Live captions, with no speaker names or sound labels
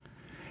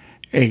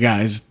Hey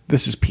guys,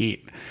 this is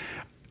Pete.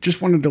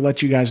 Just wanted to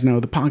let you guys know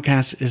the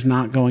podcast is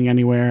not going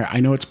anywhere.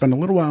 I know it's been a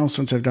little while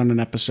since I've done an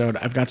episode.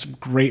 I've got some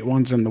great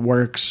ones in the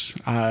works.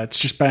 It's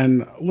just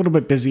been a little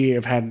bit busy.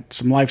 I've had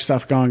some life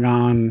stuff going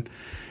on,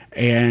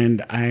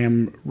 and I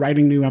am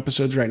writing new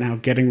episodes right now,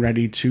 getting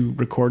ready to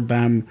record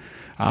them.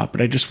 But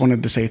I just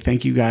wanted to say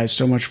thank you guys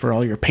so much for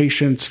all your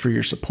patience, for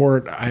your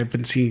support. I've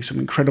been seeing some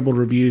incredible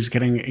reviews,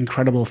 getting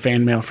incredible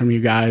fan mail from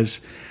you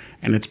guys,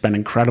 and it's been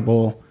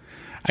incredible.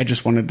 I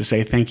just wanted to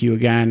say thank you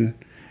again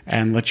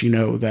and let you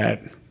know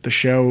that the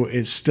show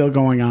is still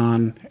going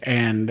on,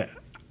 and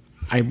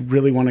I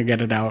really want to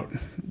get it out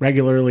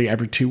regularly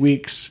every 2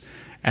 weeks,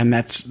 and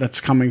that's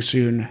coming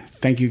soon.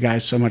 Thank you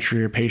guys so much for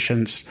your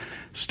patience.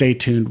 Stay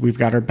tuned. We've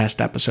got our best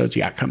episodes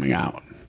yet coming out.